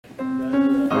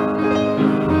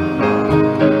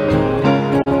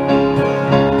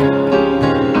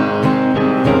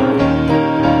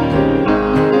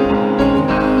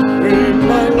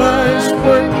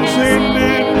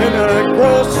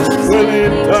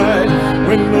bright.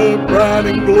 When the bright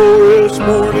and glorious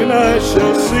morning I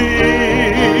shall see,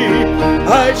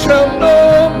 I shall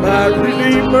know my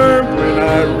Redeemer when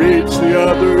I reach the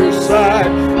other side,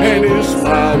 and His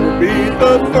smile will be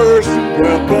the first to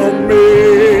welcome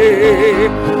me.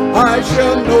 I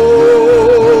shall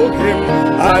know Him,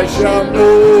 I shall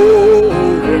know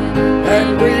Him,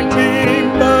 and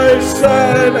redeemed by His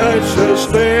side I shall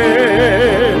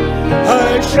stand.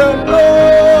 I shall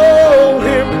know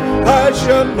Him, I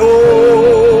shall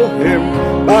know Him,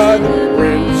 by the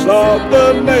prints of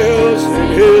the nails in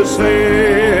His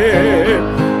hand.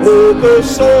 Oh, the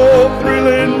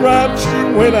soul-thrilling rapture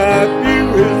when I view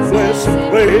His blessed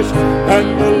face, and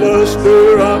the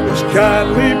luster of His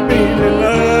kindly beaming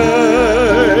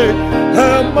eye.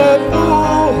 How my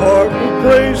full heart will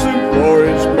praise Him for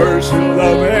His mercy,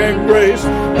 love, and grace,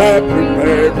 have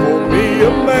prepared for me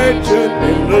a mansion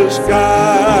in the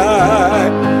sky.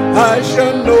 I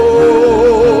shall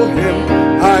know Him,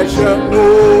 I shall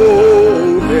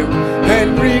know Him, and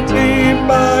redeemed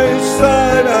by His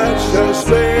side I shall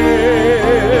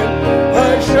stand.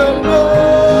 I shall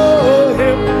know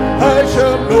Him, I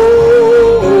shall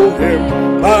know Him,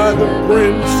 by the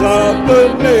prints of the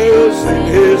nails in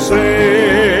His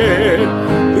hand.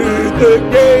 Through the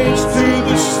gates to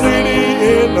the city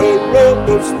in a robe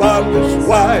of spotless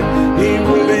white, He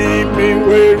will lead me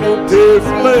where no tears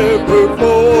will ever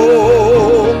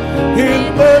fall. In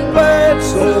the glad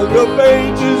song of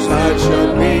ages I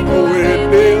shall mingle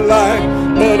with delight,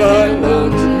 but I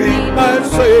long to meet my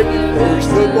Savior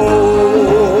first of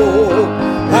all.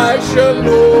 I shall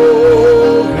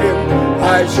know Him,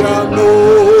 I shall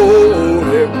know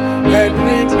Him, and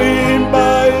redeemed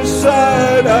by His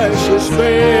side I shall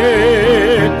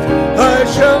stand. I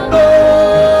shall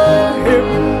know Him,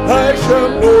 I shall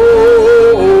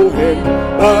know Him,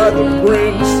 by the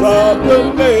prints of the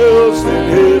nails in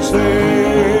His hand.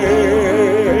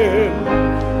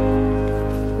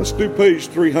 Let's do page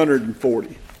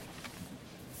 340.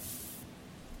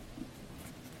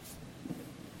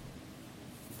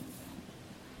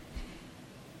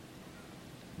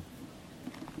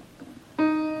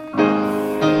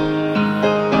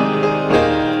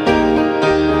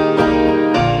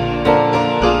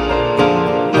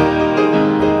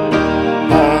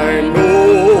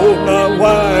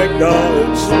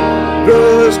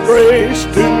 God's grace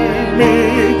to me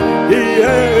He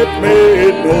hath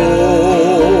made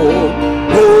known.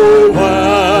 Oh,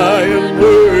 I am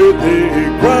worthy,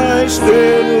 Christ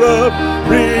in love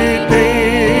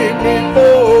redeemed me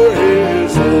for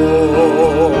His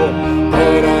own.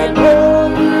 But I know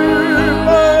Him,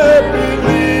 I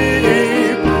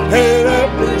believe, and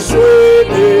I'm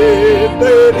persuaded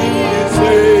that He is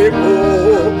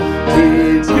able to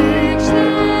teach me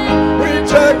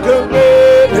which I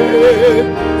committed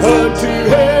unto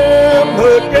Him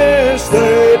against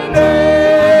that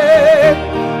day.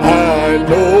 I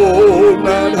know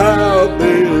not how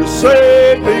this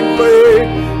saving faith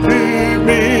to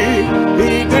me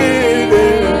He did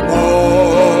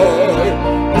impart.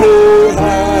 Oh,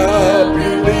 how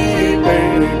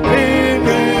believing in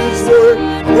His word,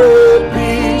 oh,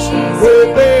 peace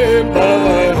within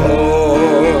my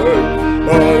heart.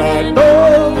 But I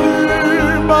know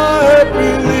Him, I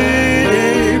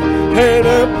believe, and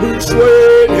I'm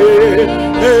persuaded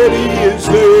that He is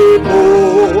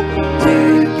able to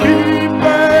keep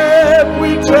that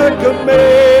which I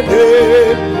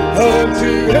commanded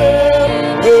unto Him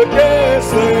against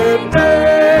that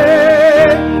day.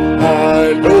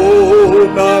 I know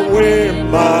not when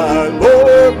my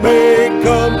Lord may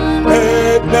come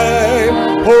at night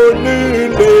or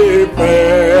noonday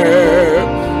fair,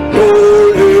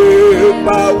 nor if I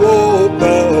walk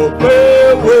the fair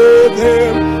with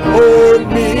Him, or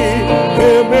meet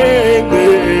Him in the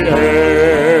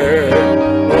air.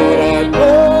 But I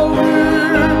know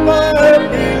Him, I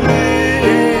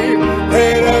believe,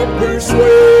 and I'm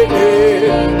persuaded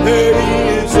that He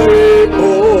is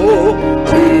able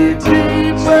to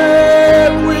keep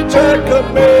that which I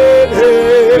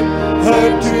commanded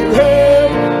unto Him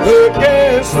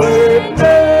against that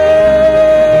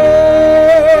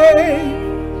day.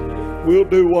 We'll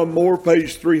do one more,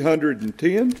 page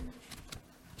 310.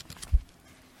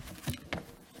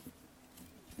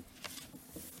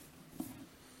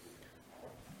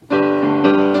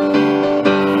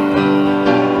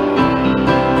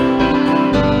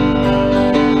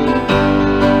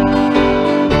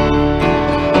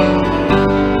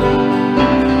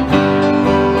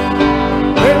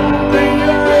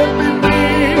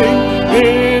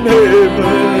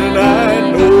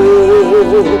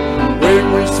 When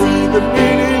we see the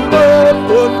meaning of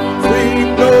what we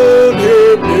know.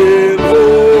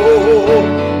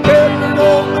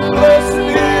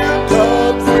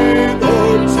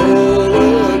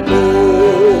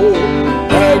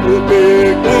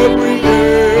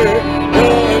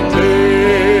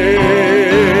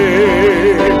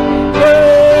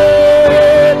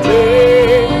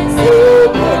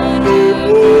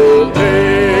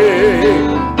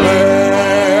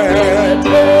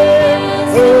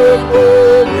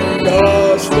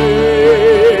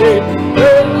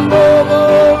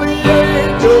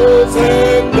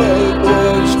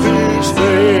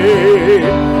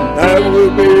 I will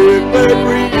be glad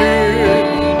reunion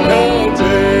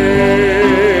day.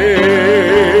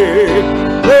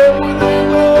 There within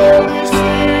all these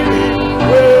cities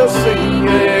will sing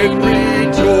and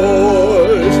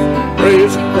rejoice,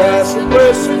 praising Christ the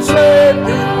blessed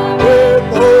Savior with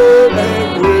hope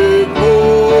and with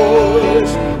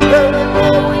voice. Let them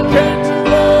know we came to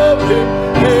love Him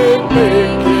and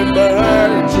make Him our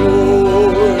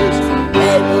choice.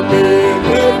 I will be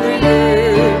every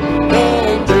year,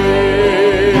 one day.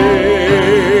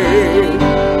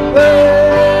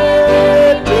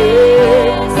 That day,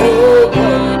 oh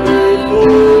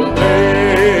wonderful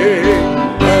day.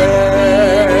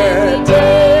 That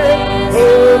day,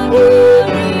 oh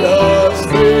glorious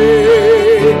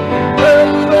day. There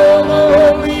with all the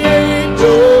holy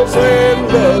angels and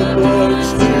loved ones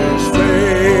to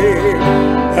stay.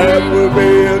 That will be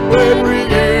a glad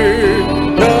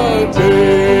reunion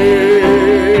day.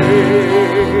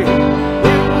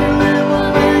 When we live a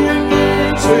million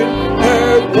years in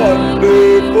that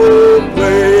wonderful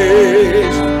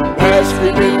place,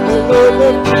 basking in the love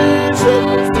of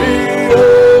Jesus,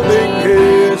 beholding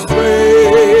His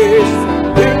face,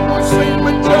 then we'll sing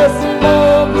with just a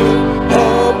moment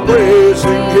of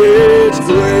praising His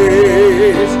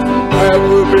grace. That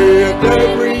will be a glad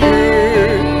reunion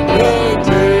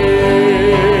day.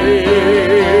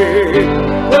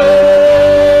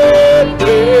 That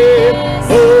day,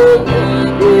 oh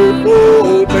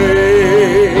wonderful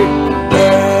day.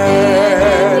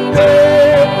 That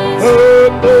day, oh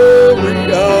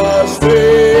glorious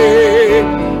day.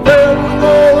 There with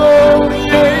all the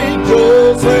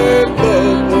angels and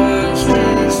loved ones to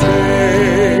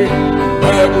stay.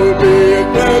 That will be a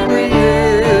glad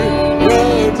reunion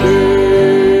day.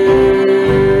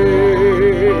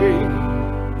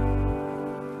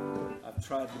 I've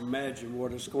tried to imagine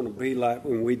what it's going to be like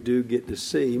when we do get to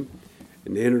see Him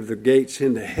and enter the gates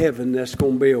into heaven. That's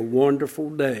going to be a wonderful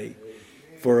day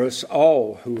for us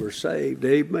all who are saved.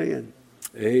 Amen.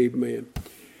 Amen.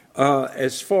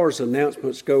 As far as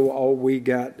announcements go, all we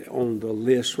got on the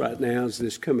list right now is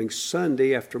this coming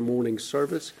Sunday after morning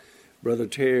service. Brother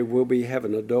Terry will be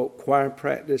having adult choir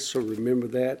practice, so remember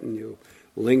that, and you'll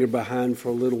linger behind for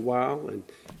a little while. And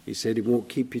he said he won't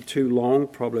keep you too long,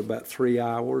 probably about 3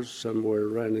 hours, somewhere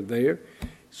around in there.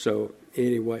 So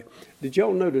anyway, did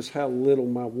y'all notice how little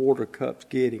my water cup's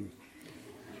getting?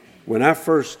 When I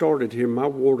first started here, my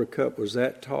water cup was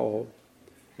that tall.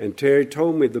 And Terry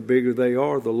told me the bigger they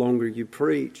are, the longer you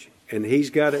preach. And he's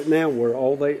got it now where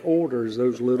all they order is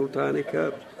those little tiny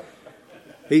cups.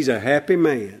 He's a happy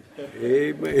man.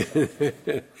 Amen.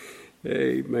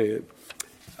 Amen.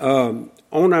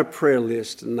 On our prayer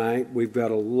list tonight, we've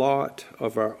got a lot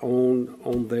of our own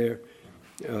on there.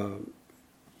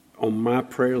 On my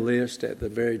prayer list at the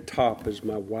very top is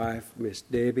my wife, Miss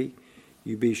Debbie.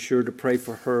 You be sure to pray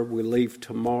for her. We leave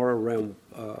tomorrow around,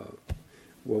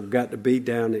 we've got to be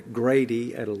down at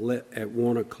Grady at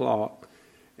 1 o'clock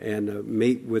and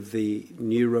meet with the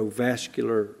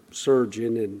neurovascular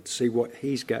surgeon and see what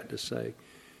he's got to say.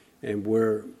 And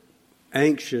we're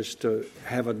anxious to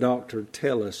have a doctor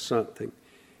tell us something.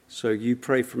 So you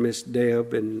pray for Miss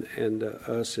Deb and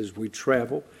us as we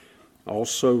travel.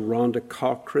 Also, Rhonda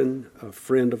Cochran, a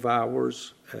friend of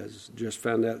ours, has just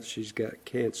found out she's got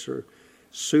cancer.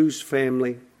 Sue's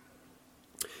family.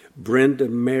 Brenda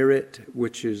Merritt,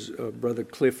 which is Brother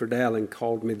Clifford Allen,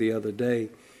 called me the other day,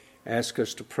 asked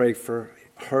us to pray for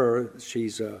her.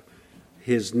 She's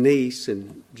his niece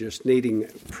and just needing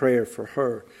prayer for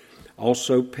her.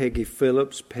 Also, Peggy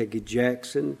Phillips, Peggy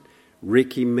Jackson,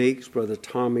 Ricky Meeks, Brother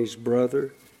Tommy's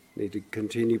brother. Need to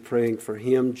continue praying for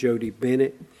him. Jody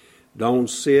Bennett, Dawn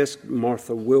Sisk,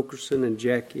 Martha Wilkerson, and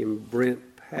Jackie and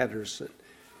Brent Patterson.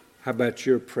 How about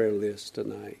your prayer list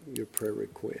tonight, your prayer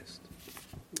request?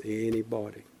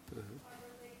 Anybody?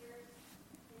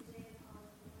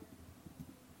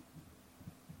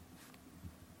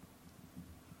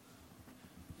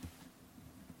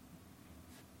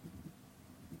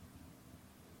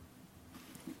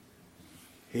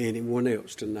 Anyone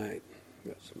else tonight?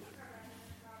 Got somebody.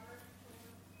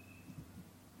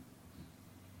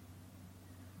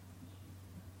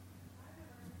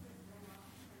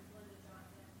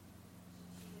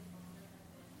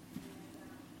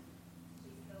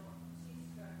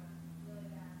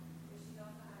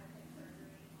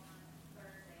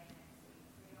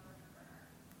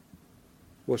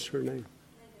 What's her name?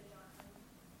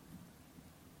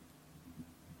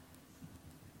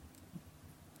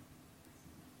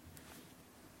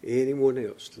 Anyone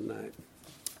else tonight?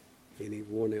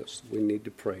 Anyone else we need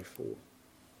to pray for?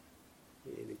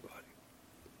 Anybody?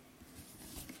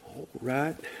 All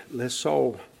right, let's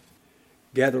all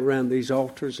gather around these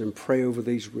altars and pray over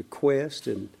these requests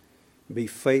and be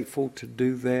faithful to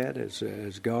do that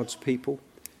as God's people.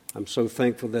 I'm so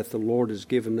thankful that the Lord has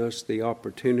given us the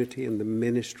opportunity and the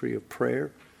ministry of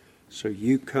prayer. So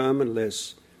you come and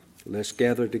let's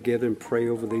gather together and pray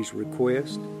over these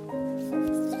requests.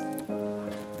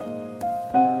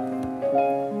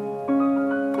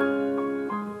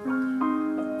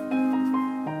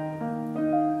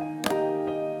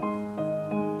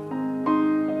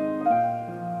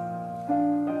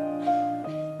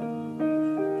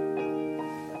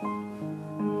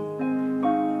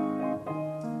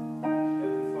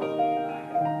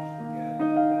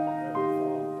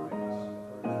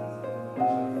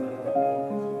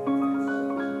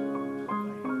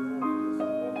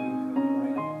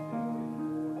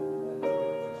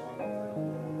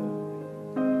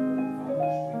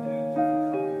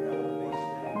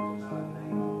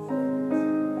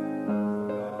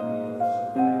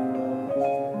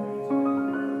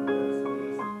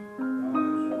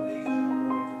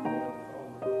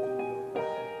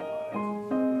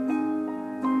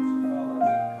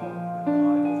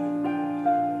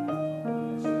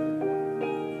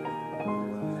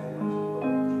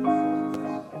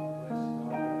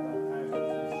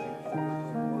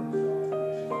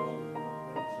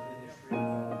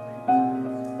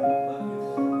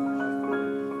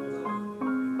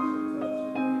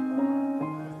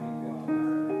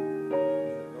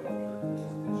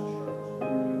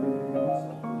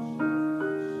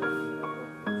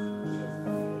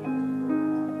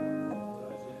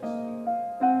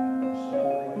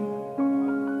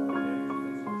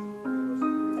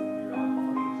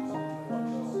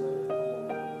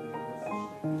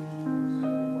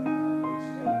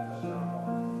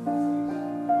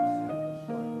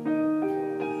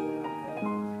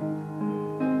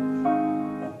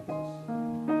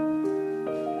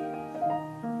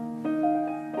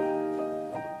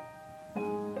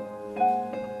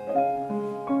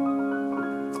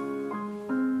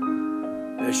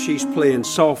 She's playing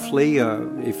softly.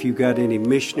 If you got any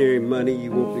missionary money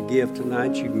you want to give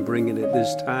tonight, you can bring it at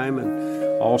this time.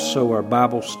 And also our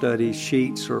Bible study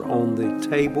sheets are on the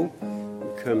table.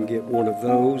 Come get one of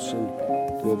those, and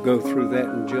we'll go through that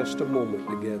in just a moment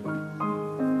together.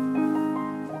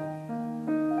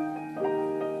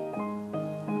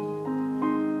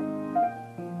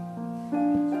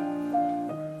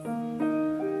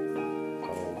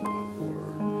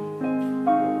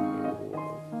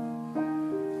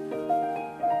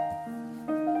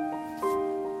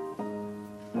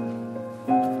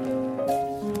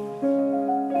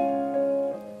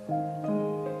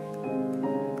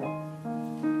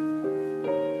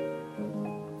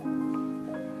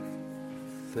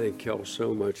 Thank y'all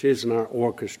so much. Isn't our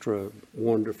orchestra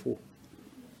wonderful?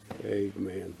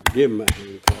 Amen. Give them a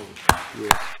hand.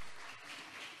 Yeah.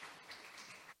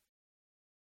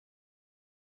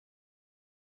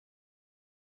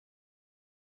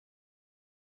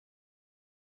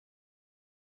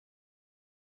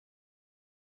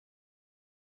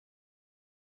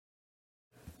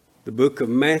 The book of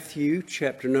Matthew,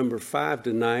 chapter number 5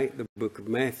 tonight, the book of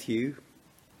Matthew.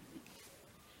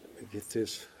 Let me get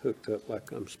this hooked up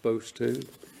like I'm supposed to.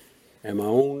 Am I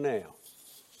on now?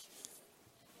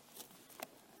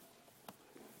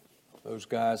 Those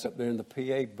guys up there in the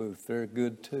PA booth, they're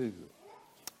good too.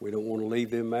 We don't want to leave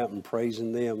them out and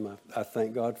praising them. I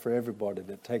thank God for everybody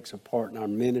that takes a part in our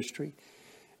ministry.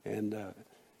 And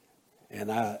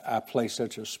I play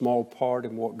such a small part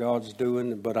in what God's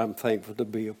doing, but I'm thankful to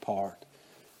be a part.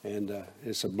 And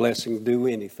it's a blessing to do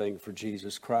anything for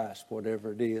Jesus Christ,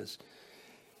 whatever it is.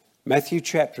 Matthew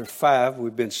chapter 5,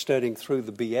 we've been studying through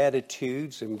the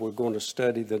Beatitudes, and we're going to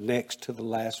study the next to the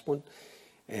last one.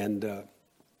 And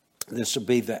this will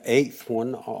be the 8th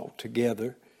one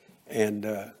altogether. And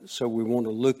so we want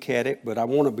to look at it, but I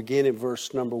want to begin in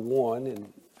verse number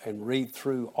 1 and read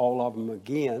through all of them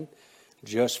again,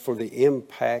 just for the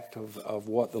impact of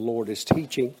what the Lord is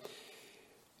teaching.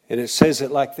 And it says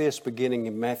it like this, beginning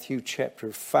in Matthew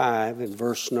chapter 5 and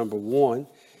verse number 1.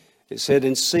 It said,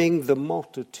 "And seeing the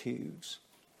multitudes."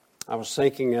 I was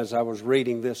thinking as I was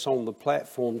reading this on the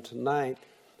platform tonight,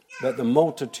 that the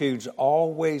multitudes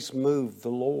always moved the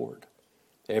Lord.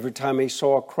 Every time he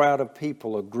saw a crowd of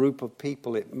people, a group of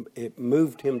people, it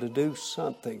moved him to do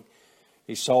something.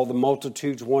 He saw the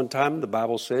multitudes one time. The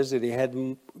Bible says that he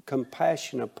had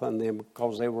compassion upon them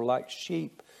because they were like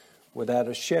sheep without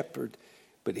a shepherd.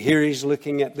 But here he's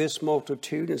looking at this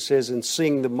multitude. It says, "And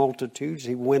seeing the multitudes,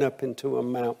 he went up into a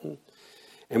mountain.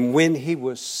 And when he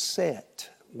was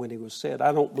set,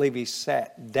 I don't believe he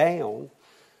sat down.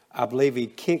 I believe he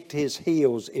kicked his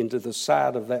heels into the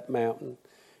side of that mountain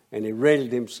and he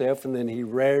readied himself, and then he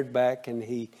reared back and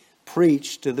he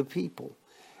preached to the people.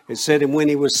 It said, and when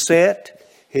he was set,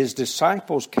 his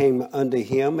disciples came unto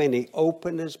him, and he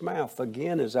opened his mouth.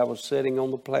 Again, as I was sitting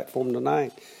on the platform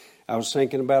tonight, I was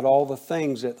thinking about all the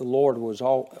things that the Lord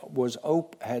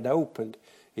had opened.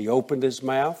 He opened his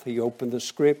mouth, he opened the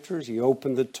scriptures, he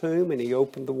opened the tomb, and he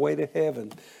opened the way to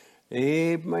heaven.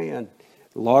 Amen.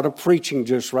 A lot of preaching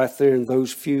just right there in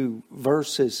those few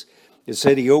verses. It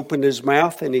said he opened his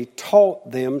mouth and he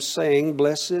taught them, saying,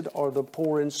 Blessed are the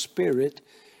poor in spirit,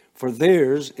 for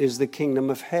theirs is the kingdom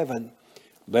of heaven.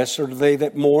 Blessed are they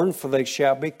that mourn, for they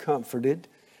shall be comforted.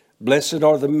 Blessed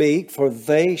are the meek, for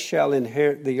they shall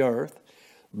inherit the earth.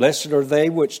 Blessed are they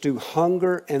which do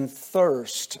hunger and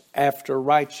thirst after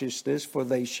righteousness, for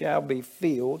they shall be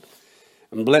filled.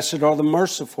 And blessed are the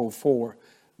merciful, for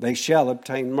they shall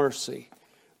obtain mercy.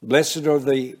 Blessed are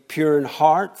the pure in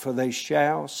heart, for they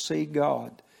shall see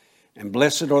God. And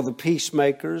blessed are the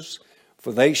peacemakers,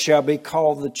 for they shall be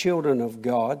called the children of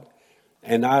God.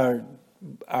 And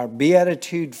our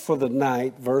beatitude for the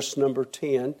night, verse number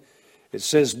 10, it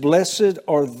says, Blessed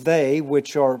are they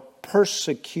which are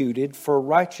persecuted for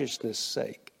righteousness'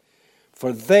 sake,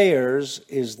 for theirs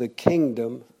is the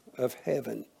kingdom of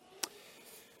heaven.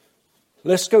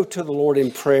 Let's go to the Lord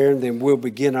in prayer, and then we'll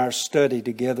begin our study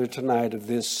together tonight of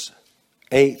this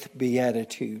 8th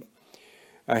beatitude.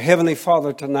 Our Heavenly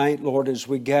Father, tonight, Lord, as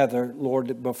we gather,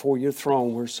 Lord, before your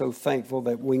throne, we're so thankful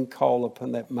that we can call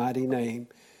upon that mighty name,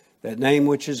 that name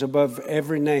which is above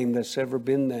every name that's ever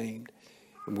been named.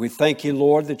 And we thank you,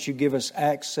 Lord, that you give us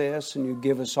access and you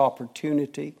give us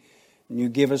opportunity and you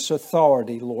give us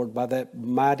authority, Lord, by that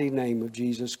mighty name of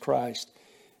Jesus Christ.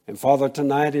 And Father,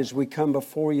 tonight as we come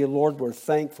before you, Lord, we're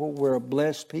thankful. We're a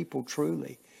blessed people,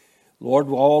 truly. Lord,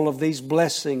 all of these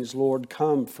blessings, Lord,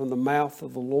 come from the mouth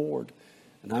of the Lord.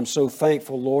 And I'm so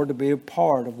thankful, Lord, to be a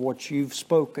part of what you've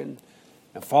spoken.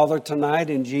 And Father,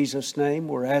 tonight in Jesus' name,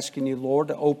 we're asking you, Lord,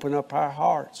 to open up our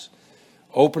hearts.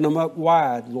 Open them up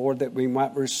wide, Lord, that we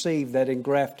might receive that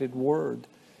engrafted word,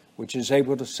 which is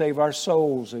able to save our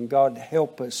souls. And God,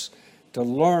 help us to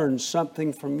learn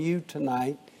something from you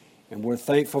tonight. And we're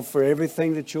thankful for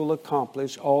everything that you'll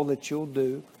accomplish, all that you'll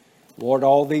do. Lord,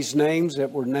 all these names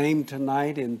that were named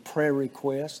tonight in prayer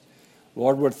request.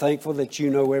 Lord, we're thankful that you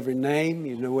know every name,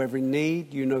 you know every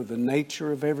need, you know the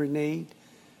nature of every need.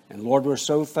 And Lord, we're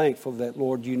so thankful that,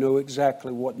 Lord, you know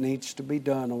exactly what needs to be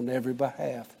done on every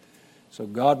behalf. So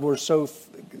God, we're so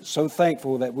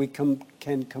thankful that we can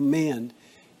commend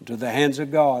into the hands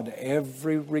of God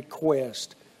every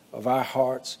request of our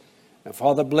hearts. And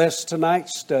Father, bless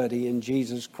tonight's study in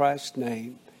Jesus Christ's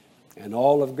name. And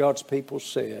all of God's people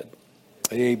said,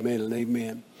 amen and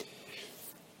amen.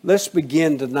 Let's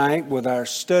begin tonight with our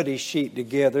study sheet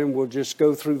together, and we'll just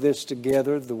go through this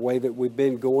together the way that we've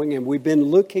been going. And we've been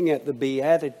looking at the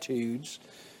Beatitudes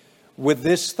with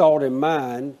this thought in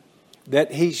mind,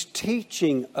 that he's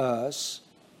teaching us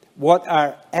what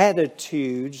our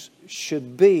attitudes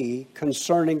should be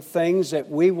concerning things that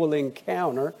we will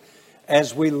encounter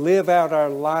as we live out our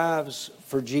lives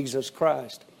for Jesus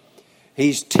Christ.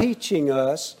 He's teaching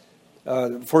us,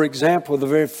 for example, the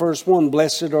very first one,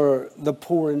 blessed are the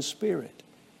poor in spirit.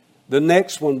 The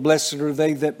next one, blessed are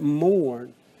they that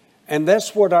mourn. And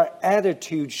that's what our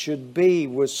attitude should be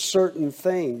with certain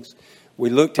things. We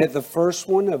looked at the first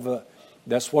one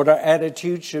that's what our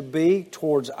attitude should be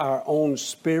towards our own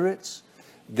spirits.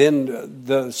 Then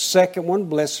the second one,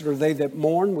 blessed are they that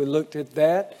mourn. We looked at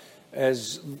that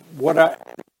as what our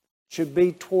attitude should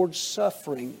be towards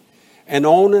suffering. And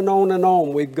on and on and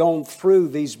on. We've gone through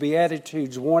these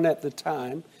Beatitudes one at a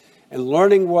time and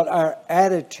learning what our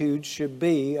attitude should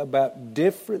be about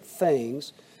different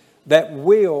things that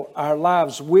our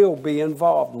lives will be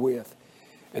involved with.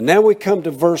 And now we come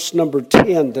to verse number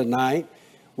 10 tonight,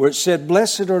 where it said,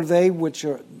 Blessed are they which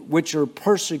are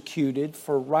persecuted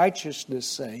for righteousness'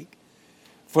 sake,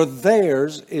 for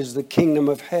theirs is the kingdom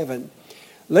of heaven.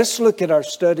 Let's look at our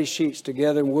study sheets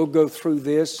together, and we'll go through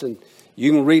this, and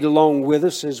you can read along with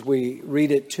us as we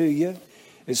read it to you.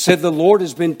 It said the Lord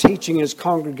has been teaching his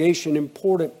congregation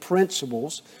important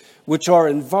principles which are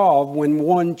involved when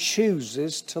one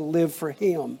chooses to live for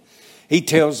him. He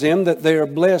tells them that they are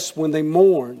blessed when they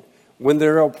mourn, when they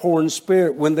are poor in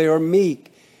spirit, when they are meek,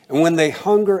 and when they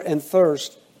hunger and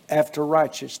thirst after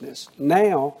righteousness.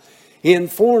 Now, he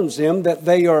informs them that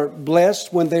they are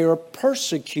blessed when they are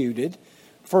persecuted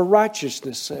for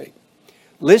righteousness' sake.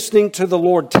 Listening to the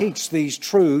Lord teach these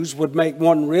truths would make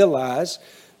one realize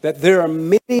that there are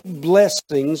many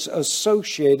blessings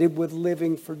associated with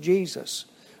living for Jesus.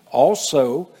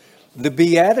 Also, the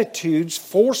Beatitudes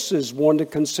forces one to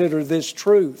consider this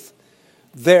truth.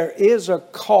 there is a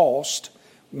cost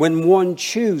when one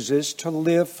chooses to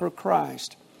live for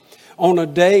Christ. On a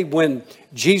day when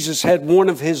Jesus had one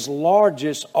of his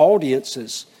largest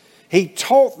audiences, he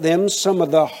taught them some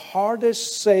of the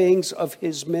hardest sayings of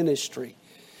his ministry.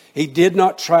 He did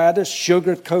not try to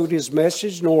sugarcoat his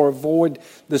message nor avoid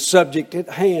the subject at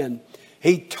hand.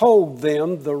 He told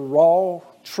them the raw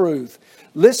truth.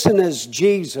 Listen as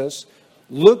Jesus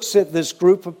looks at this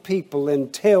group of people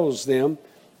and tells them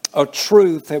a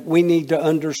truth that we need to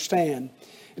understand.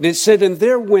 And it said, and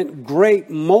there went great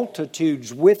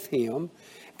multitudes with him,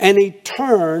 and he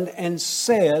turned and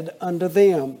said unto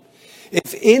them,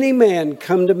 if any man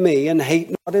come to me and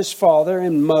hate not his father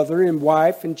and mother and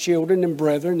wife and children and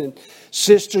brethren and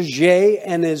sisters, yea,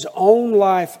 and his own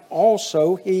life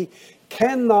also, he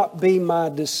cannot be my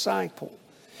disciple.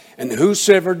 And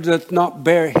whosoever doth not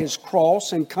bear his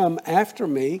cross and come after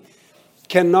me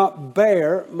cannot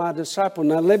bear my disciple.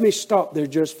 Now let me stop there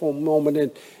just for a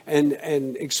moment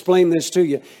and explain this to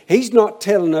you. He's not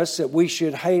telling us that we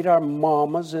should hate our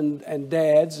mamas and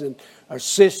dads and our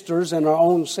sisters and our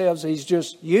own selves. He's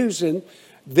just using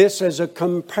this as a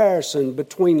comparison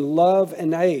between love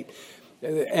and hate.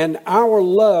 And our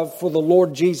love for the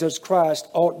Lord Jesus Christ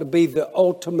ought to be the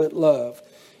ultimate love.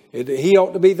 He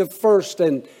ought to be the first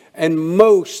and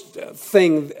most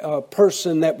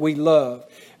person that we love.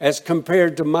 As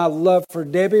compared to my love for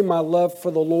Debbie, my love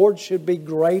for the Lord should be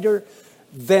greater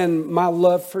than my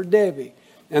love for Debbie.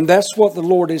 And that's what the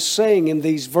Lord is saying in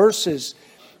these verses.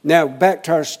 Now, back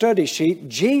to our study sheet.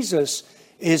 Jesus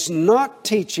is not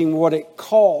teaching what it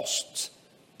costs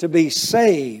to be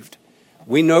saved.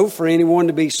 We know for anyone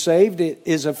to be saved, it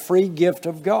is a free gift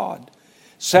of God.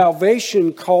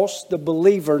 Salvation costs the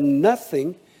believer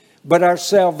nothing, but our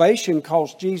salvation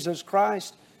costs Jesus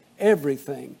Christ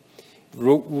everything.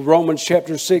 Romans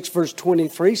chapter 6 verse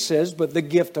 23 says, but the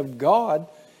gift of God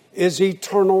is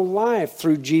eternal life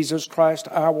through Jesus Christ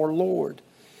our Lord.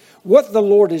 What the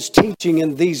Lord is teaching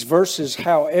in these verses,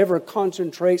 however,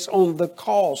 concentrates on the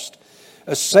cost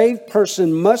a saved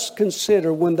person must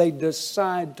consider when they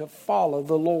decide to follow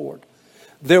the Lord.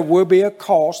 There will be a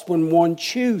cost when one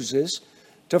chooses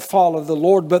to follow the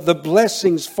Lord, but the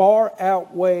blessings far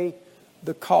outweigh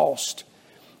the cost.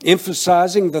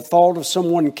 Emphasizing the thought of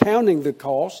someone counting the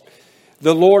cost,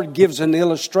 the Lord gives an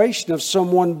illustration of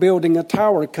someone building a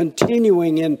tower.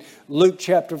 Continuing in Luke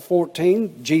chapter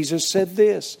 14, Jesus said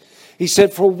this. He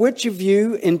said, for which of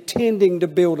you intending to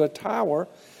build a tower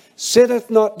sitteth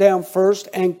not down first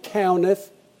and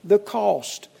counteth the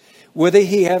cost, whether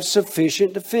he have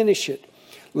sufficient to finish it?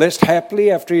 Lest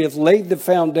haply after he hath laid the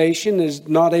foundation and is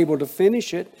not able to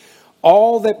finish it,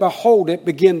 all that behold it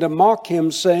begin to mock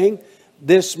him, saying,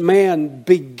 this man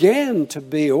began to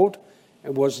build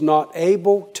and was not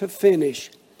able to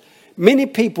finish. Many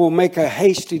people make a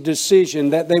hasty decision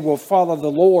that they will follow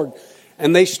the Lord,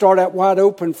 and they start out wide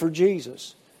open for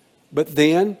Jesus. But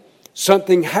then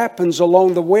something happens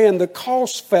along the way, and the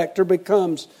cost factor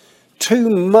becomes too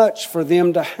much for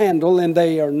them to handle, and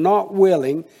they are not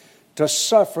willing to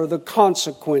suffer the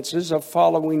consequences of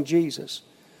following Jesus.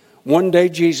 One day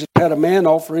Jesus had a man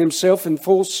offer himself in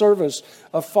full service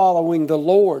of following the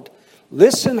Lord.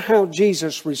 Listen how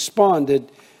Jesus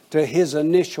responded to his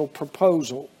initial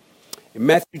proposal. In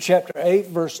Matthew chapter 8,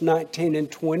 verse 19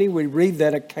 and 20, we read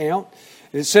that account.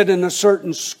 It said, and a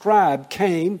certain scribe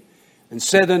came and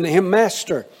said unto him,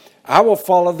 Master, I will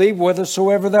follow thee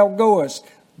whithersoever thou goest.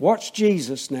 Watch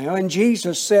Jesus now. And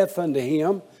Jesus saith unto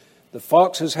him, the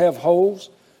foxes have holes,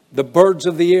 the birds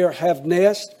of the air have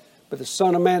nests, but the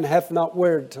Son of Man hath not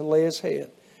where to lay his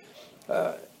head.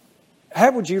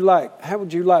 How would you like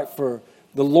for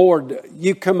the Lord,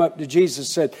 you come up to Jesus and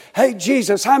said, hey,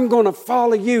 Jesus, I'm going to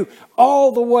follow you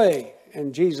all the way.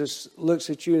 And Jesus looks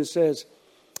at you and says,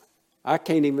 I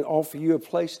can't even offer you a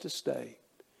place to stay.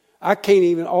 I can't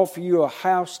even offer you a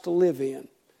house to live in.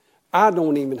 I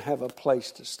don't even have a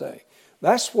place to stay.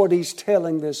 That's what he's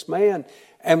telling this man.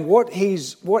 And what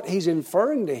he's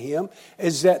inferring to him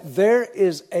is that there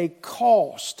is a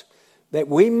cost that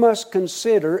we must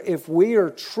consider if we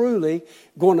are truly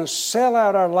going to sell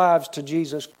out our lives to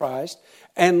Jesus Christ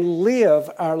and live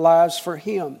our lives for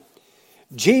him.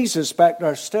 Jesus, back to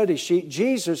our study sheet,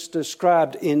 Jesus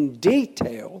described in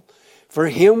detail for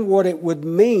him what it would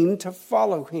mean to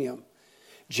follow him.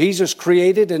 Jesus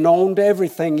created and owned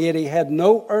everything, yet he had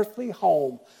no earthly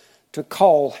home to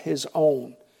call his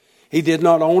own. He did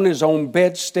not own his own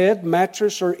bedstead,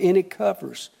 mattress, or any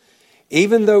covers.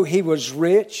 Even though he was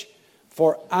rich,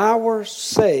 for our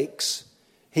sakes,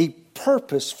 he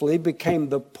purposefully became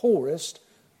the poorest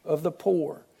of the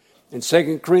poor. In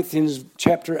 2 Corinthians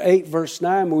chapter 8, verse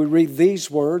 9, we read these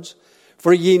words,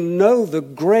 For ye know the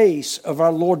grace of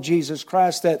our Lord Jesus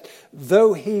Christ, that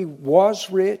though he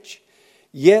was rich,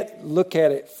 yet, look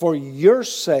at it, for your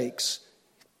sakes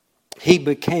he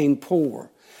became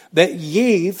poor, that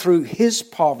ye through his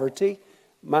poverty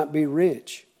might be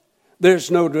rich. There's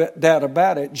no doubt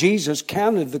about it. Jesus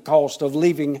counted the cost of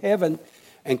leaving heaven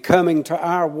and coming to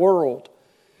our world.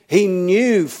 He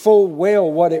knew full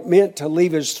well what it meant to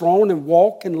leave his throne and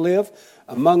walk and live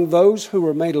among those who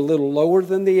were made a little lower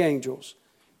than the angels.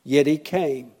 Yet he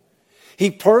came. He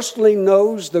personally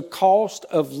knows the cost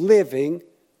of living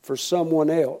for someone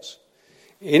else.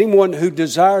 Anyone who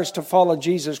desires to follow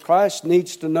Jesus Christ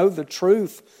needs to know the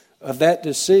truth of that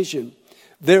decision.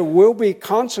 There will be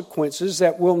consequences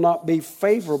that will not be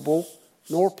favorable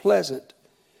nor pleasant.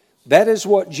 That is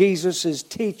what Jesus is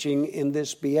teaching in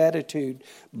this beatitude.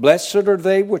 Blessed are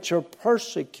they which are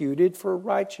persecuted for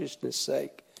righteousness'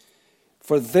 sake,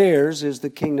 for theirs is the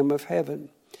kingdom of heaven.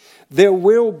 There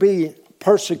will be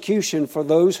persecution for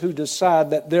those who decide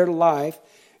that their life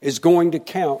is going to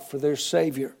count for their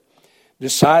Savior.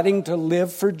 Deciding to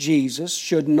live for Jesus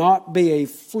should not be a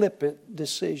flippant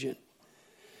decision.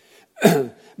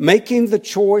 Making the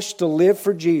choice to live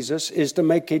for Jesus is to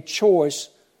make a choice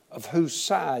of whose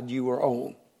side you are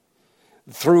on.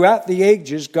 Throughout the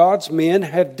ages, God's men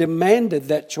have demanded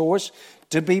that choice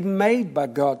to be made by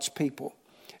God's people.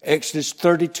 Exodus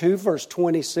 32 verse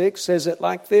 26 says it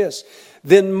like this.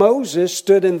 Then Moses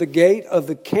stood in the gate of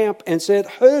the camp and said,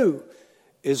 Who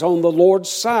is on the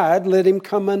Lord's side? Let him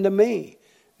come unto me.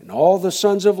 And all the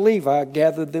sons of Levi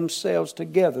gathered themselves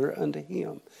together unto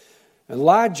him.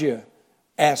 Elijah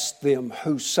asked them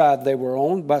whose side they were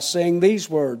on by saying these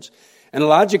words. And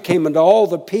Elijah came unto all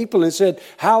the people and said,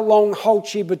 How long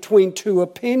halt ye between two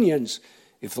opinions?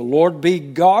 If the Lord be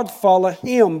God, follow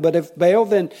him. But if Baal,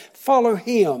 then follow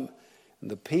him. And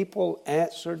the people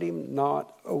answered him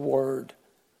not a word.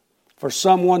 For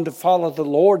someone to follow the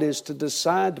Lord is to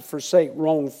decide to forsake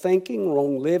wrong thinking,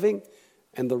 wrong living,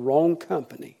 and the wrong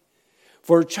company.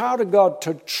 For a child of God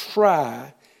to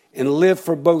try and live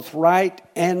for both right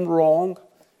and wrong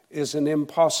is an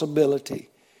impossibility.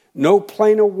 No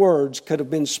plainer words could have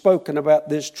been spoken about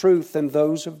this truth than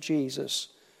those of Jesus.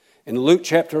 In Luke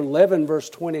chapter 11, verse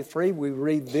 23, we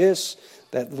read this,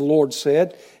 that the Lord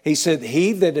said. He said,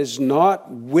 He that is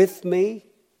not with me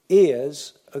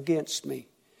is against me.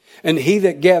 And he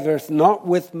that gathereth not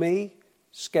with me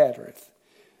scattereth.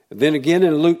 And then again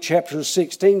in Luke chapter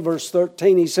 16, verse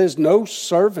 13, he says, No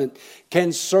servant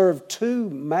can serve two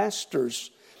masters,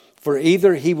 for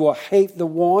either he will hate the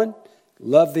one,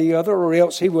 love the other, or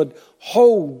else he would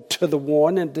hold to the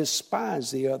one and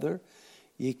despise the other.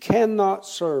 You cannot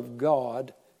serve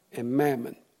God and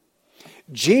mammon.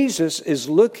 Jesus is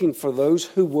looking for those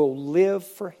who will live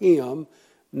for him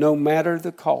no matter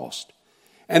the cost.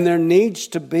 And there needs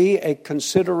to be a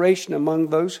consideration among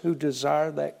those who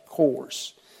desire that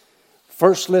course.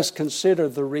 First, let's consider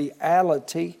the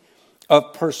reality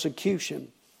of persecution.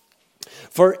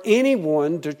 For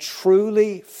anyone to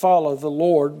truly follow the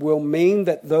Lord will mean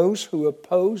that those who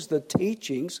oppose the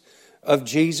teachings of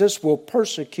Jesus will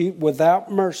persecute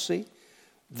without mercy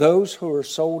those who are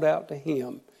sold out to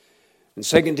him. In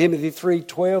 2 Timothy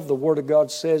 3:12, the Word of God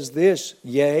says this,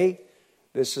 Yea,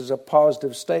 this is a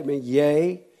positive statement,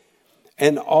 Yea,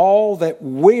 and all that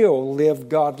will live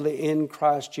godly in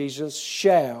Christ Jesus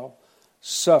shall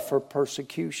suffer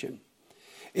persecution.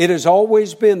 It has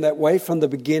always been that way from the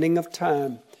beginning of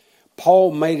time.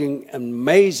 Paul made an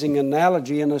amazing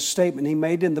analogy in a statement he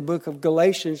made in the book of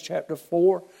Galatians chapter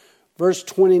 4, verse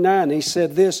 29. He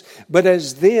said this, But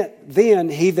as then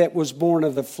he that was born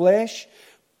of the flesh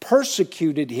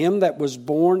persecuted him that was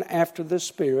born after the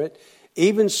Spirit,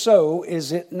 even so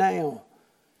is it now.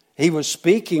 He was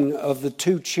speaking of the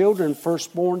two children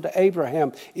firstborn to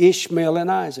Abraham, Ishmael and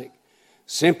Isaac.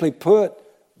 Simply put,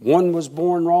 one was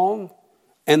born wrong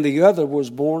and the other was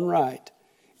born right.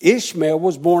 Ishmael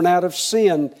was born out of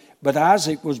sin, but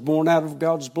Isaac was born out of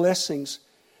God's blessings.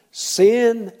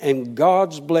 Sin and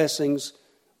God's blessings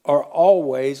are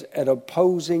always at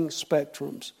opposing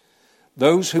spectrums.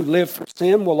 Those who live for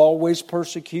sin will always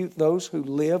persecute those who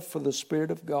live for the Spirit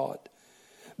of God.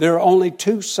 There are only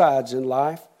two sides in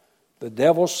life, the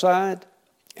devil's side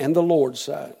and the Lord's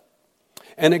side.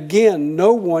 And again,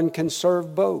 no one can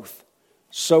serve both,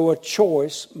 so a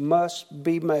choice must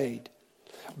be made.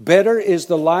 Better is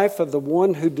the life of the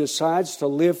one who decides to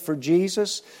live for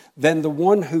Jesus than the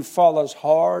one who follows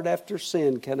hard after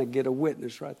sin. Can I get a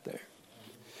witness right there?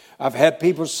 I've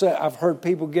heard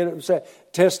people get up and say,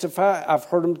 testify. I've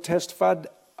heard them testify,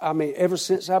 ever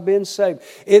since I've been saved.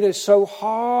 It is so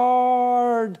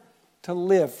hard to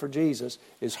live for Jesus.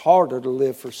 It's harder to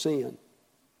live for sin.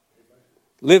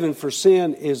 Living for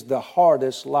sin is the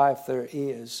hardest life there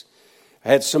is. I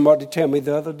had somebody tell me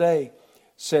the other day,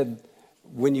 said,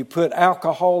 when you put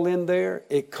alcohol in there,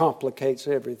 it complicates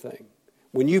everything.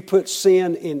 When you put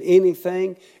sin in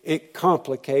anything, it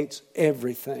complicates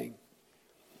everything.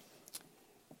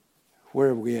 Where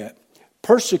are we at?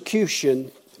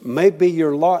 Persecution may be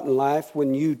your lot in life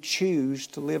when you choose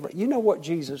to live. You know what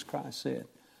Jesus Christ said?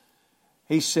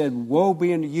 He said, woe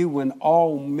be unto you when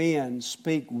all men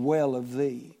speak well of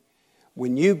thee.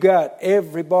 When you got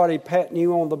everybody patting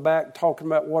you on the back, talking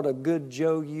about what a good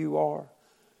Joe you are,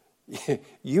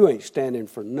 you ain't standing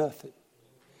for nothing.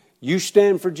 You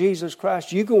stand for Jesus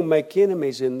Christ, you're going to make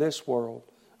enemies in this world.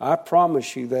 I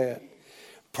promise you that.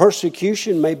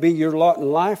 Persecution may be your lot in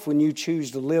life when you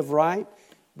choose to live right,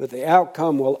 but the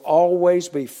outcome will always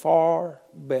be far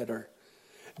better.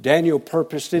 Daniel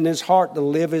purposed in his heart to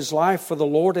live his life for the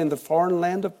Lord in the foreign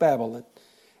land of Babylon.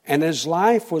 And his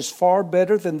life was far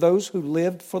better than those who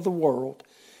lived for the world.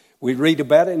 We read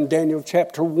about it in Daniel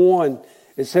chapter 1.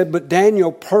 It said, but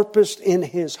Daniel purposed in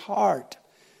his heart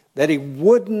that he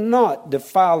would not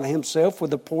defile himself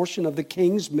with a portion of the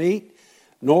king's meat,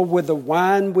 nor with the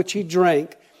wine which he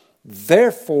drank.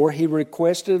 Therefore he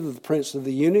requested of the prince of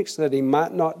the eunuchs that he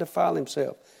might not defile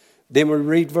himself. Then we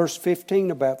read verse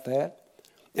 15 about that.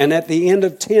 And at the end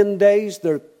of 10 days,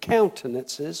 their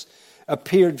countenances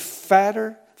appeared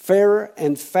fairer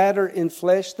and fatter in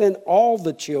flesh than all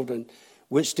the children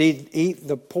which did eat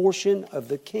the portion of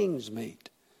the king's meat.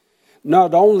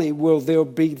 Not only will there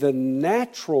be the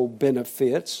natural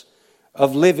benefits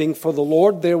of living for the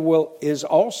Lord, is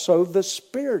also the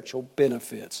spiritual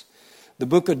benefits. The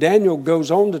book of Daniel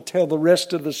goes on to tell the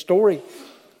rest of the story.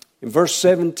 In verse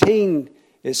 17,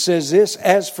 it says this,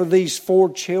 as for these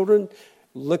 4 children,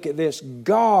 look at this,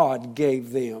 God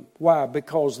gave them. Why?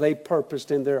 Because they purposed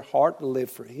in their heart to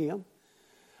live for Him.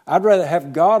 I'd rather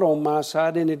have God on my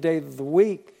side any day of the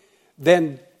week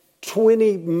than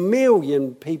 20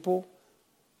 million people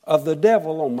of the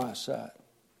devil on my side.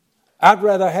 I'd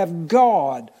rather have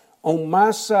God on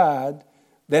my side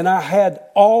than I had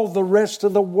all the rest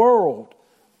of the world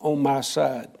on my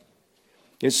side.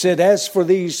 It said, as for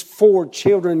these 4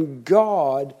 children,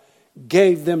 God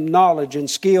gave them knowledge and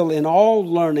skill in all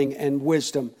learning and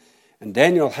wisdom. And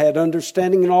Daniel had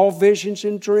understanding in all visions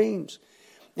and dreams.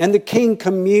 And the king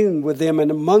communed with them, and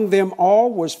among them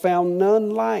all was found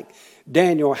none like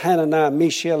Daniel, Hananiah,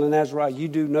 Mishael, and Azariah. You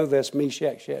do know that's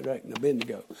Meshach, Shadrach, and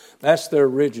Abednego. That's their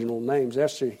original names.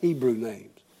 That's their Hebrew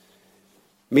names.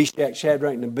 Meshach,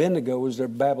 Shadrach, and Abednego was their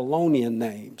Babylonian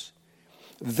names.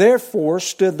 Therefore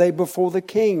stood they before the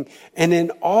king, and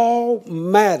in all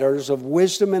matters of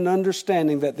wisdom and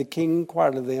understanding that the king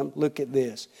inquired of them, look at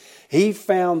this, he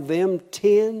found them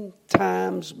 10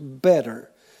 times better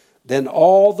than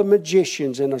all the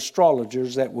magicians and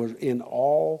astrologers that were in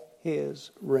all his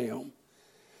realm.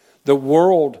 The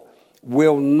world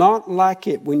will not like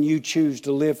it when you choose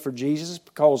to live for Jesus,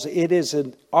 because it is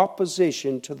in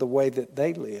opposition to the way that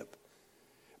they live.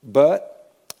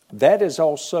 But that is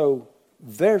also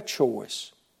their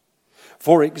choice.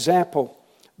 For example,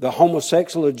 the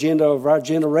homosexual agenda of our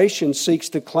generation seeks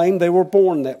to claim they were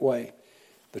born that way.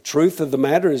 The truth of the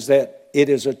matter is that it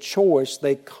is a choice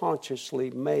they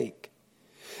consciously make.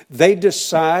 They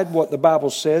decide what the Bible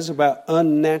says about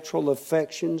unnatural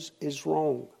affections is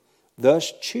wrong,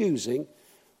 thus choosing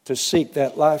to seek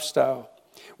that lifestyle.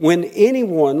 When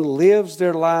anyone lives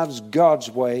their lives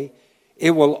God's way,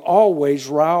 it will always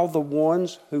rile the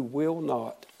ones who will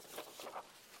not.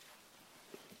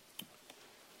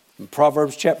 In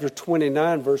Proverbs chapter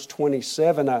 29, verse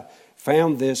 27, I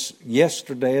found this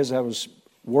yesterday as I was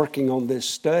working on this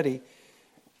study.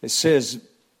 It says,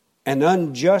 an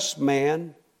unjust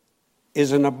man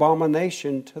is an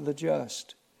abomination to the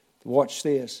just. Watch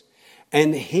this.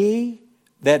 And he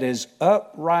that is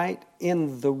upright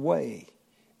in the way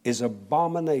is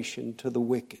abomination to the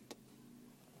wicked.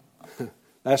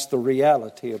 That's the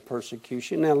reality of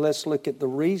persecution. Now let's look at the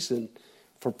reason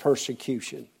for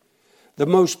persecution. The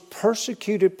most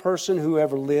persecuted person who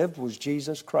ever lived was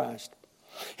Jesus Christ.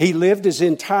 He lived his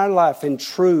entire life in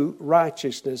true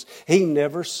righteousness. He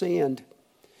never sinned.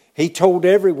 He told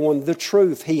everyone the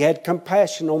truth. He had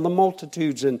compassion on the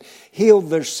multitudes and healed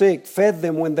their sick, fed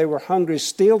them when they were hungry,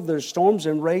 stilled their storms,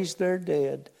 and raised their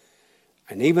dead.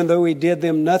 And even though he did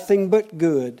them nothing but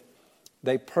good,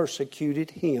 they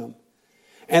persecuted him.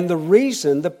 And the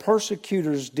reason the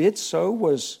persecutors did so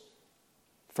was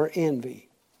for envy.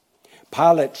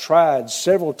 Pilate tried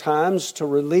several times to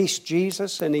release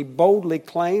Jesus, and he boldly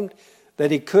claimed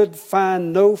that he could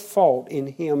find no fault in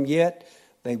him, yet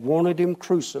they wanted him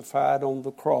crucified on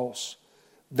the cross.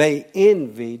 They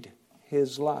envied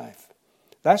his life.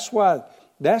 That's why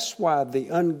the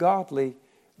ungodly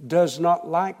does not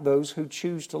like those who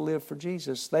choose to live for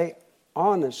Jesus. They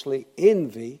honestly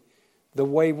envy the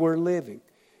way we're living.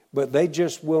 But they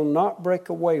just will not break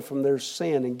away from their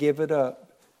sin and give it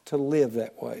up to live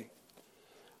that way.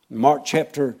 Mark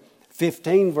chapter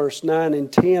 15, verse 9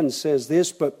 and 10 says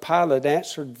this, "But Pilate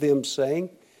answered them, saying,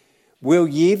 Will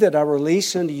ye that I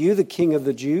release unto you the King of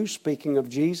the Jews?" Speaking of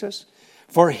Jesus.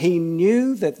 "For he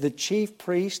knew that the chief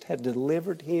priest had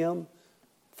delivered him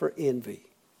for envy."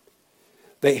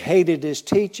 They hated his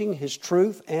teaching, his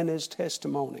truth, and his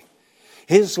testimony.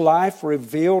 His life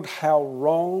revealed how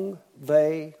wrong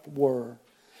they were.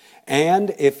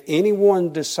 And if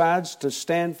anyone decides to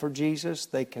stand for Jesus,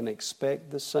 they can expect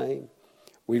the same.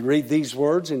 We read these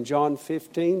words in John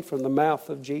 15 from the mouth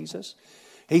of Jesus.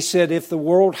 He said, "If the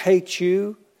world hates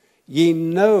you, ye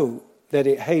know that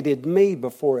it hated me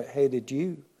before it hated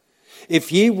you.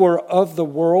 If ye were of the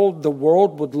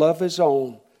world would love his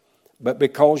own. But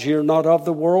because ye are not of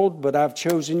the world, but I've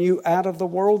chosen you out of the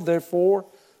world, therefore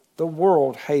the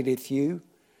world hateth you.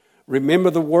 Remember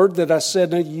the word that I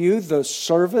said unto you, the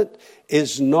servant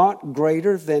is not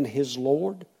greater than his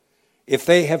Lord. If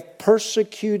they have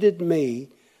persecuted me,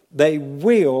 they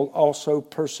will also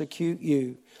persecute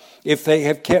you. If they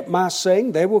have kept my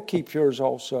saying, they will keep yours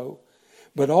also.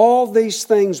 But all these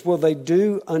things will they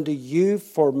do unto you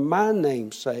for my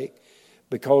name's sake,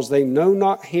 because they know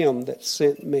not him that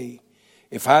sent me.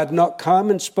 If I had not come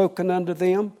and spoken unto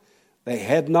them, they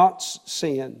had not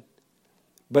sinned.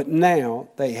 But now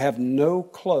they have no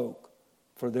cloak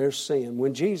for their sin."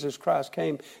 When Jesus Christ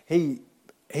came,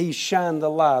 He shined the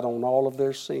light on all of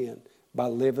their sin by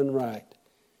living right.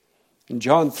 In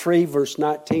John 3, verse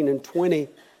 19 and 20,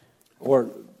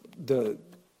 or the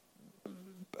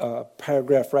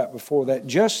paragraph right before that,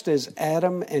 "Just as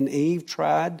Adam and Eve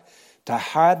tried to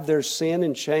hide their sin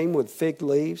and shame with fig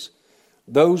leaves,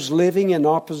 those living in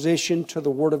opposition to the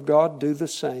Word of God do the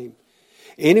same.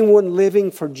 Anyone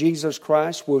living for Jesus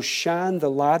Christ will shine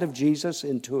the light of Jesus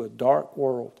into a dark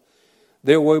world.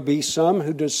 There will be some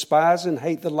who despise and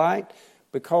hate the light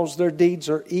because their deeds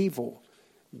are evil."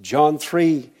 John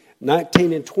 3,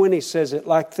 19 and 20 says it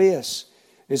like this.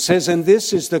 It says, "And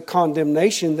this is the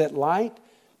condemnation, that light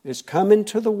is come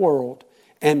into the world,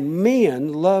 and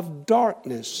men love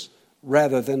darkness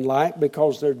rather than light,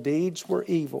 because their deeds were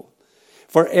evil.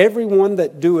 For everyone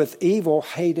that doeth evil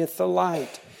hateth the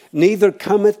light, neither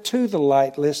cometh to the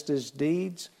light, lest his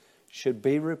deeds should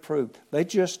be reproved." They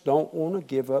just don't want to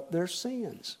give up their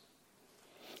sins.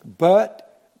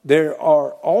 But there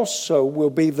are also will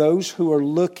be those who are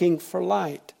looking for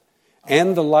light.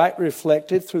 And the light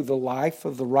reflected through the life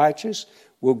of the righteous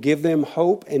will give them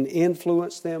hope and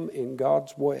influence them in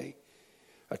God's way.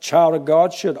 A child of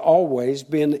God should always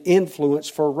be an influence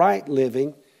for right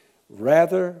living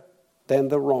rather than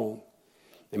the wrong.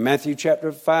 In Matthew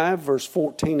chapter 5, verse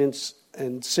 14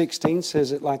 and 16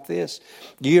 says it like this.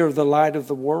 "Ye are the light of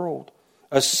the world.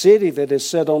 A city that is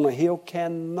set on a hill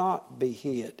cannot be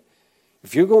hid."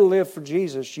 If you're going to live for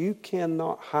Jesus, you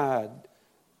cannot hide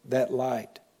that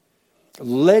light.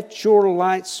 "Let your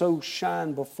light so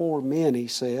shine before men," he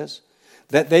says,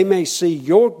 "that they may see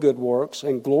your good works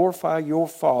and glorify your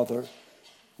Father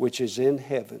which is in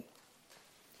heaven."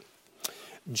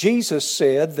 Jesus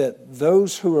said that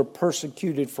those who are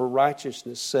persecuted for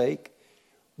righteousness' sake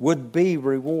would be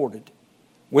rewarded.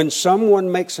 When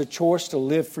someone makes a choice to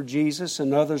live for Jesus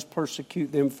and others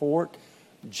persecute them for it,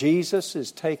 Jesus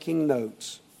is taking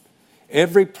notes.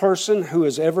 Every person who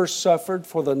has ever suffered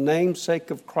for the name's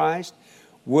sake of Christ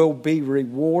will be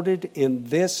rewarded in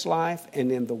this life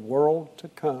and in the world to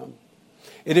come.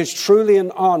 It is truly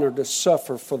an honor to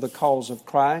suffer for the cause of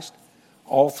Christ.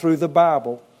 All through the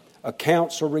Bible,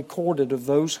 accounts are recorded of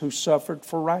those who suffered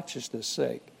for righteousness'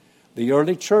 sake. The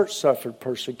early church suffered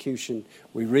persecution.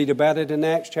 We read about it in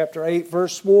Acts chapter 8,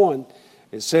 verse 1.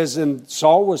 It says, "And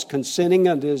Saul was consenting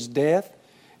unto his death,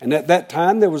 and at that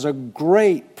time there was a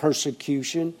great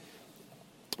persecution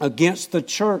against the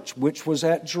church which was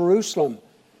at Jerusalem.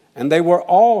 And they were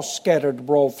all scattered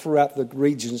abroad throughout the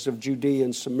regions of Judea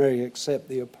and Samaria except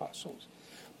the apostles."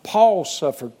 Paul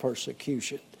suffered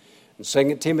persecution. In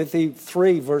 2 Timothy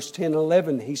 3, verse 10 and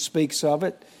 11, he speaks of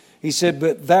it. He said,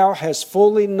 "But thou hast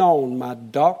fully known my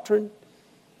doctrine,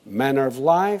 manner of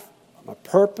life, my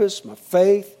purpose, my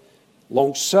faith,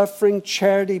 long-suffering,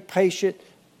 charity, patient,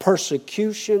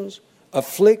 persecutions,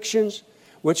 afflictions,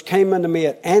 which came unto me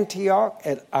at Antioch,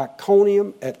 at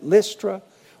Iconium, at Lystra,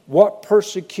 what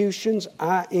persecutions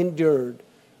I endured,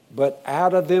 but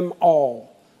out of them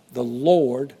all the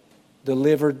Lord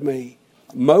delivered me."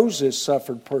 Moses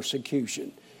suffered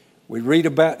persecution. We read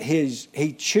about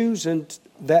he choosing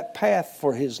that path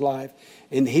for his life.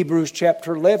 In Hebrews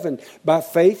chapter 11, by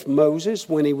faith Moses,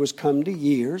 when he was come to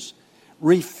years,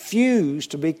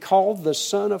 refused to be called the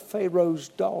son of Pharaoh's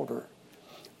daughter,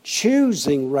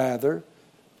 choosing rather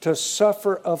to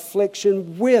suffer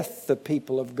affliction with the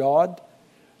people of God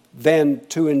than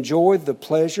to enjoy the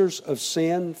pleasures of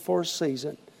sin for a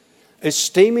season,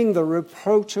 esteeming the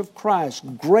reproach of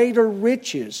Christ greater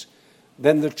riches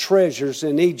than the treasures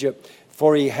in Egypt,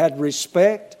 for he had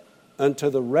respect unto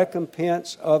the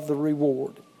recompense of the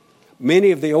reward.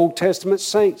 Many of the Old Testament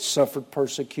saints suffered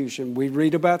persecution. We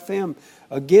read about them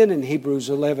again in Hebrews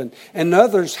 11. And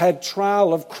others had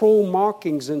trial of cruel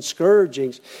mockings and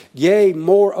scourgings, yea,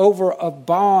 moreover of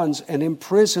bonds and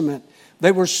imprisonment.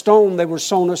 They were stoned, they were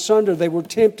sawn asunder, they were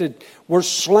tempted, were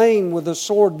slain with the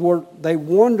sword, they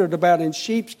wandered about in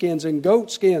sheepskins and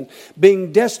goatskins,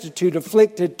 being destitute,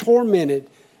 afflicted, tormented,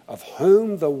 of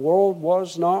whom the world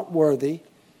was not worthy.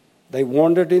 They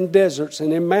wandered in deserts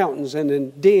and in mountains and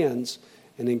in dens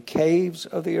and in caves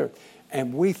of the earth.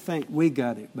 And we think we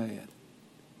got it bad.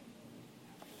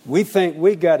 We think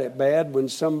we got it bad when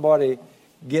somebody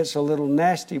gets a little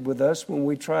nasty with us when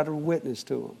we try to witness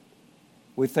to them.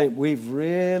 We think we've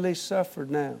really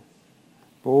suffered now.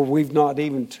 Or we've not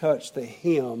even touched the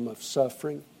hem of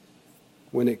suffering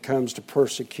when it comes to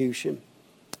persecution.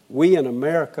 We in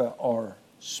America are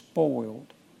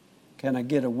spoiled. Can I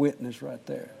get a witness right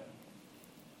there?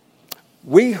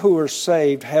 We who are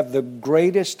saved have the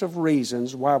greatest of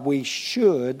reasons why we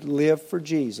should live for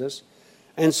Jesus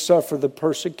and suffer the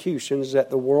persecutions that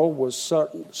the world will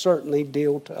certainly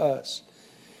deal to us.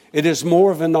 It is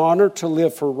more of an honor to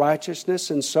live for righteousness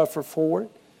and suffer for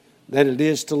it than it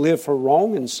is to live for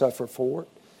wrong and suffer for it.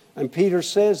 And Peter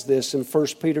says this in 1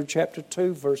 Peter chapter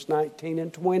 2, verse 19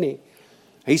 and 20.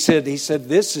 He said,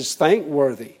 this is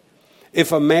thankworthy.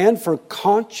 If a man for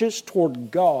conscience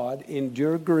toward God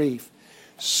endure grief,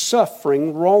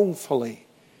 suffering wrongfully.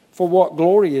 For what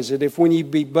glory is it if when ye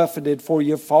be buffeted for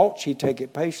your faults, ye take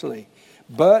it patiently?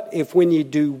 But if when ye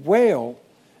do well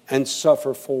and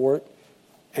suffer for it,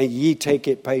 and ye take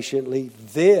it patiently,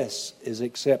 this is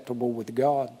acceptable with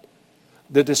God.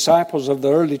 The disciples of the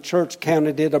early church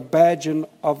counted it a badge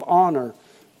of honor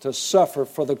to suffer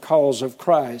for the cause of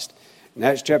Christ. In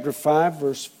Acts chapter 5,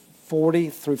 verse 40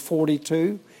 through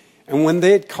 42, and when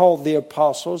they had called the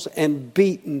apostles and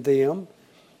beaten them,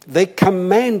 they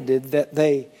commanded that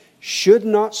they should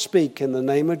not speak in the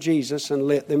name of Jesus and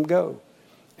let them go.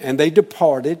 And they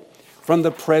departed from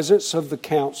the presence of the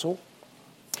council,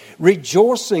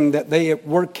 rejoicing that they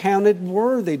were counted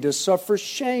worthy to suffer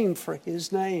shame for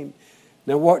his name.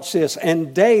 Now watch this.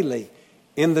 And daily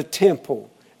in the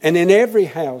temple and in every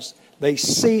house they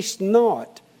ceased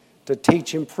not to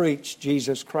teach and preach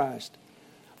Jesus Christ.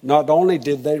 Not only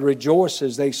did they rejoice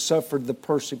as they suffered the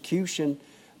persecution,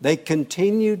 they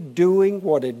continued doing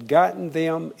what had gotten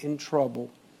them in trouble.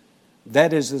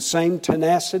 That is the same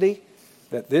tenacity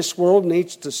that this world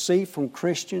needs to see from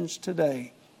Christians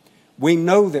today. We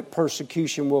know that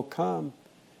persecution will come.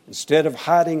 Instead of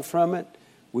hiding from it,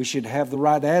 we should have the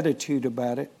right attitude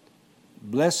about it.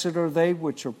 Blessed are they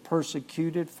which are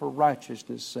persecuted for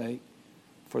righteousness' sake,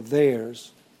 for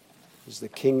theirs is the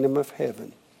kingdom of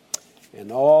heaven.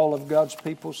 And all of God's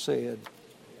people said,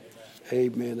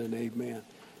 amen and amen.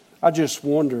 I just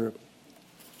wonder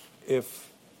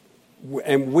if,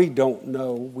 and we don't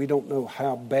know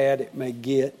how bad it may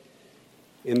get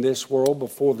in this world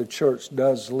before the church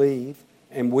does leave,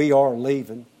 and we are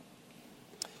leaving.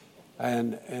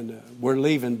 And we're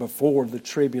leaving before the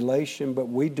tribulation, but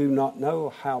we do not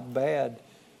know how bad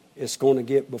it's going to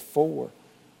get before.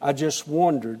 I just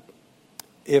wondered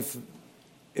if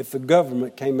the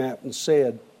government came out and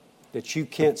said that you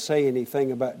can't say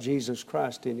anything about Jesus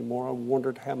Christ anymore, I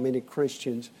wondered how many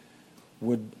Christians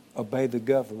would obey the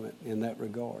government in that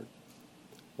regard.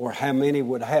 Or how many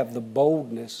would have the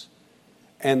boldness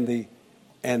and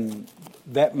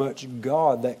that much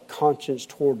God, that conscience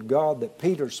toward God that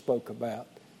Peter spoke about,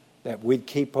 that we'd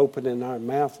keep opening our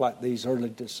mouth like these early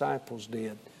disciples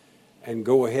did and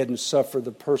go ahead and suffer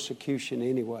the persecution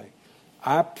anyway.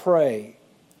 I pray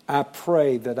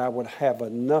that I would have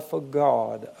enough of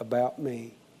God about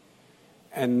me,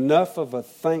 enough of a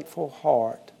thankful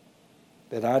heart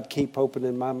that I'd keep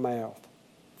opening my mouth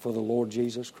for the Lord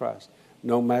Jesus Christ,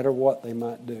 no matter what they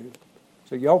might do.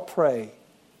 So y'all pray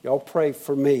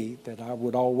for me that I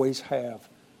would always have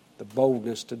the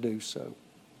boldness to do so.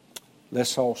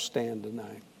 Let's all stand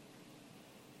tonight.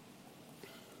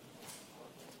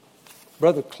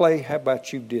 Brother Clay, how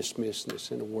about you dismiss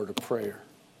us in a word of prayer?